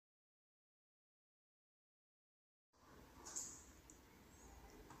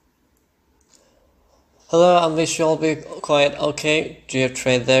Hello, I wish you all be quite okay. Dear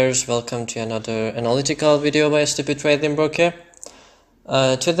traders, welcome to another analytical video by Stupid Trading Broker.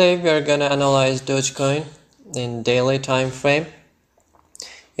 Today we are gonna analyze Dogecoin in daily time frame.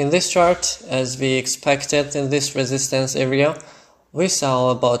 In this chart, as we expected in this resistance area, we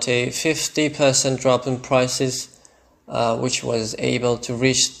saw about a 50% drop in prices, which was able to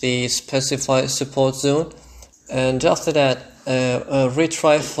reach the specified support zone, and after that a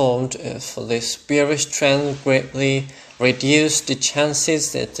retry formed for this bearish trend greatly reduced the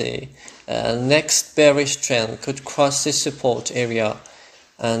chances that the next bearish trend could cross the support area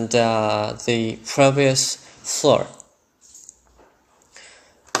and the previous floor.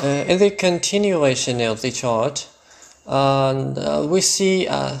 In the continuation of the chart, we see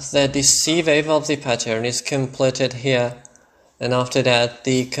that the C wave of the pattern is completed here, and after that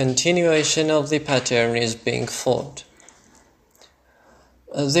the continuation of the pattern is being formed.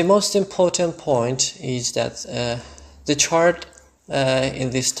 The most important point is that the chart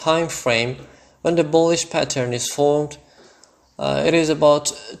in this time frame, when the bullish pattern is formed, it is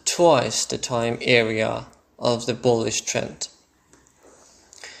about twice the time area of the bullish trend.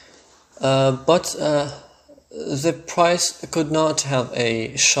 But the price could not have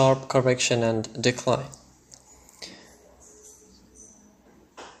a sharp correction and decline.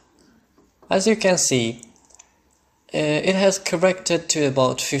 As you can see, it has corrected to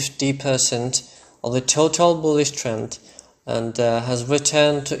about 50% of the total bullish trend and has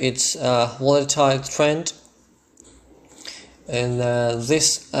returned to its volatile trend. In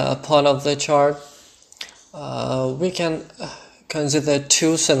this part of the chart, we can consider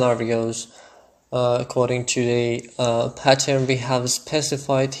two scenarios according to the pattern we have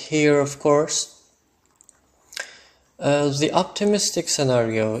specified here, of course. The optimistic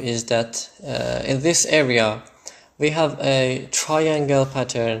scenario is that in this area we have a triangle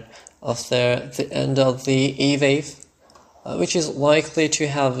pattern after the end of the E wave, which is likely to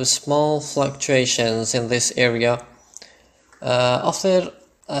have small fluctuations in this area. After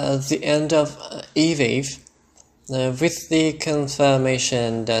the end of E wave, with the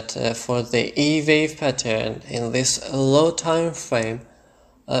confirmation that for the E wave pattern in this low time frame,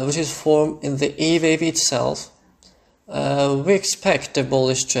 which is formed in the E wave itself, we expect the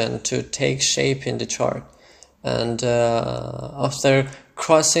bullish trend to take shape in the chart, and after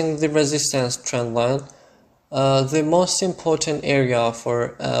crossing the resistance trend line, the most important area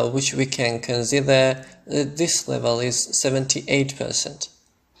for which we can consider this level is 78%.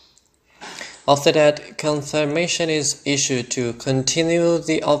 After that, confirmation is issued to continue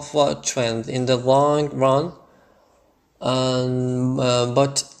the upward trend in the long run,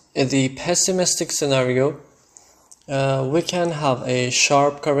 but in the pessimistic scenario, we can have a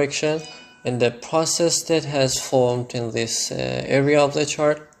sharp correction in the process that has formed in this area of the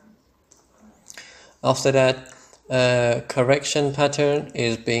chart. After that, correction pattern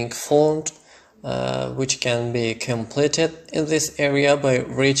is being formed, which can be completed in this area by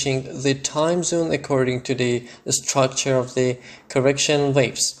reaching the time zone according to the structure of the correction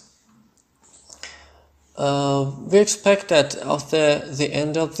waves. We expect that after the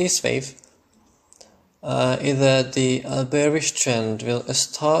end of this wave, either the bearish trend will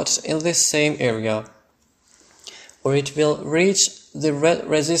start in this same area, or it will reach the red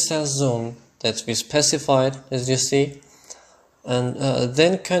resistance zone that we specified, as you see, and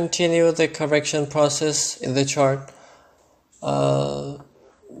then continue the correction process in the chart.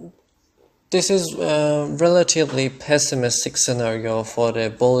 This is a relatively pessimistic scenario for the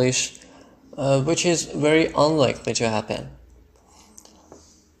bullish, which is very unlikely to happen.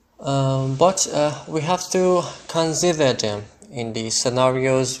 But we have to consider them in the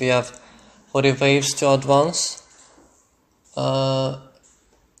scenarios we have for the waves to advance.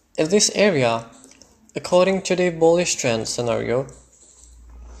 In this area, according to the bullish trend scenario,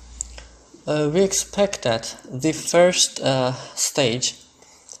 we expect that the first stage,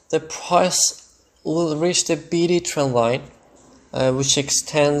 the price will reach the BD trend line, which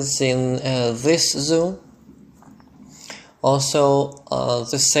extends in this zone. Also,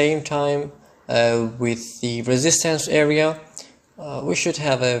 the same time with the resistance area, we should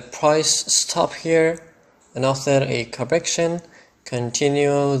have a price stop here, and after a correction,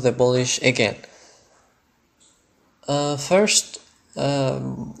 continue the bullish again. First,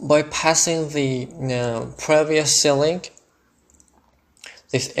 by passing the previous ceiling,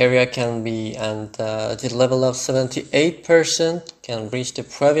 this area can be, and the level of 78% can reach the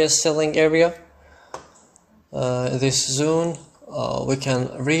previous ceiling area. This zone, we can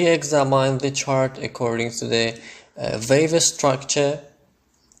re-examine the chart according to the wave structure.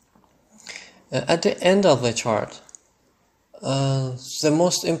 At the end of the chart, The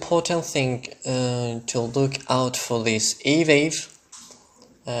most important thing to look out for this E wave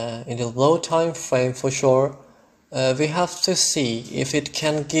in the low time frame for sure. We have to see if it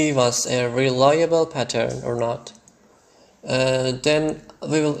can give us a reliable pattern or not. Then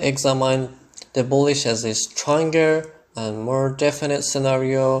we will examine the bullish as a stronger and more definite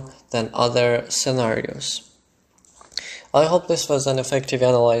scenario than other scenarios. I hope this was an effective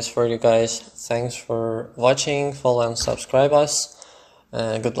analysis for you guys. Thanks for watching, follow and subscribe us.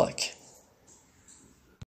 Good luck.